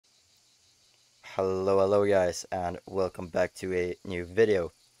Hello guys, and welcome back to a new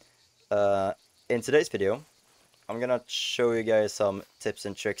video. Uh, in today's video, I'm gonna show you guys some tips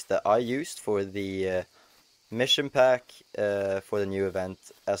and tricks that I used for the mission pack for the new event,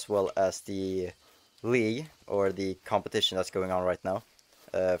 as well as the league or the competition that's going on right now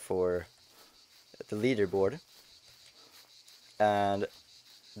for the leaderboard. And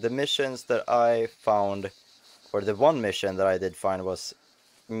the missions that I found, or the one mission that I did find was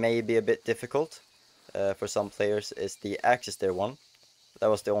maybe a bit difficult for some players, is the Axis there one. That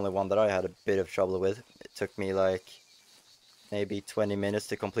was the only one that I had a bit of trouble with. It took me like maybe 20 minutes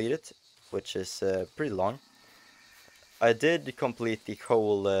to complete it, which is pretty long. I did complete the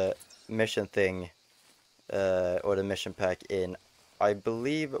whole mission thing, or the mission pack in, I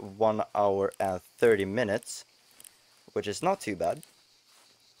believe, 1 hour and 30 minutes, which is not too bad.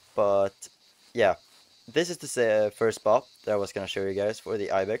 But yeah, this is the first spot that I was going to show you guys for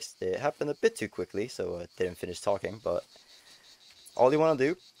the Ibex. It happened a bit too quickly, so I didn't finish talking, but all you want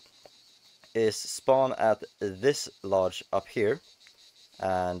to do is spawn at this lodge up here.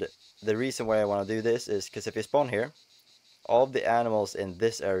 And the reason why I want to do this is because if you spawn here, all of the animals in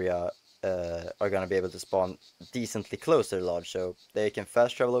this area are going to be able to spawn decently close to the lodge, so they can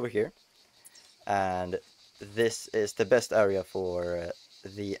fast travel over here. And this is the best area for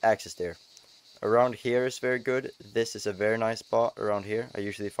the axis there. Around here is very good. This is a very nice spot around here. I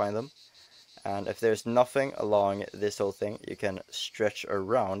usually find them. And if there's nothing along this whole thing, you can stretch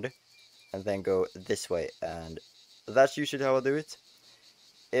around and then go this way, and that's usually how I do it.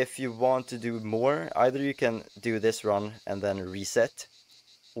 If you want to do more, either you can do this run and then reset,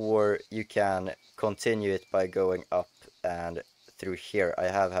 or you can continue it by going up and through here. I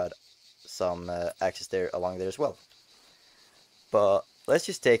have had some access there along there as well. But let's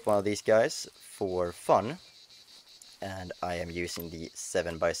just take one of these guys for fun, and I am using the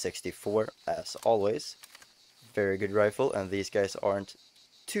 7x64 as always. Very good rifle, and these guys aren't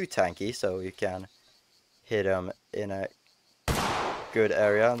too tanky, so you can hit them in a good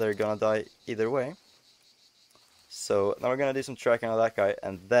area. They're gonna die either way. So now we're gonna do some tracking on that guy,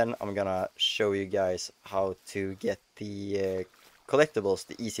 and then I'm gonna show you guys how to get the collectibles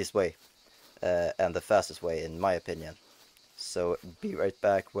the easiest way and the fastest way, in my opinion. So be right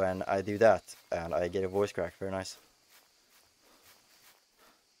back when I do that, and I get a voice crack. Very nice.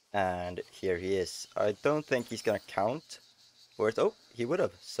 And here he is. I don't think he's gonna count. Oh, he would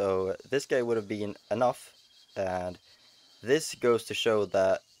have. So this guy would have been enough, and this goes to show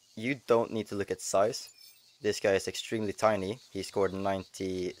that you don't need to look at size. This guy is extremely tiny. He scored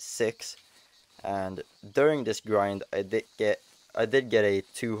 96, and during this grind I did get a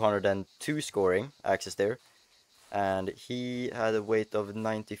 202 scoring access there, and he had a weight of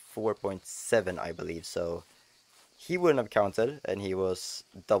 94.7, I believe, so he wouldn't have counted, and he was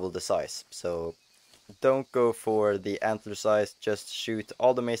double the size. So don't go for the antler size, just shoot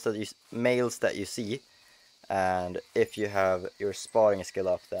all the males that you see. And if you have your spotting skill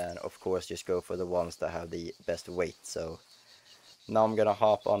up, then of course just go for the ones that have the best weight. So now I'm gonna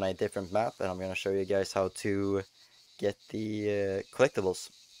hop on a different map, and I'm gonna show you guys how to get the collectibles.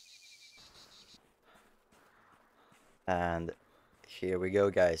 And here we go,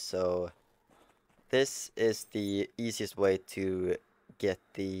 guys. So this is the easiest way to get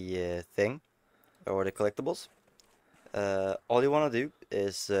the thing, or the collectibles. All you want to do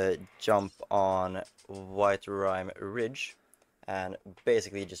is jump on White Rime Ridge and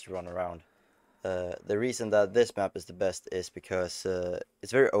basically just run around. The reason that this map is the best is because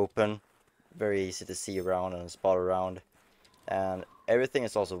it's very open, very easy to see around and spot around, and everything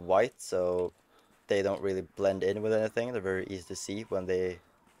is also white, so they don't really blend in with anything. They're very easy to see when they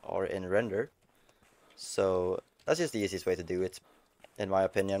are in render. So that's just the easiest way to do it, in my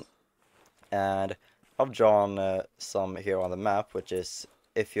opinion. And I've drawn some here on the map, which is,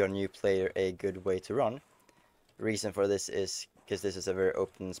 if you're a new player, a good way to run. Reason for this is because this is a very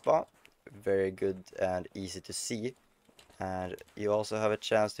open spot, very good and easy to see, and you also have a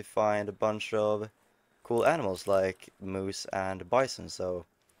chance to find a bunch of cool animals like moose and bison. So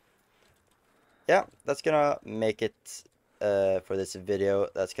yeah, that's gonna make it for this video.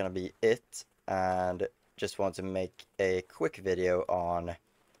 That's gonna be it, and just want to make a quick video on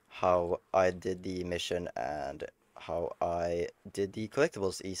how I did the mission and how I did the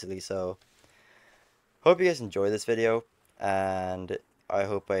collectibles easily. So hope you guys enjoy this video, and I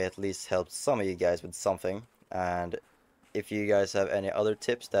hope I at least helped some of you guys with something. And if you guys have any other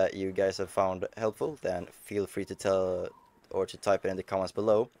tips that you guys have found helpful, then feel free to tell or to type it in the comments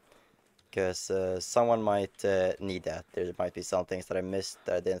below, because someone might need that. There might be some things that I missed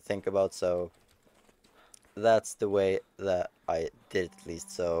that I didn't think about, so that's the way that I did it, at least.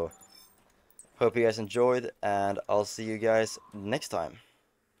 So Hope you guys enjoyed, and I'll see you guys next time.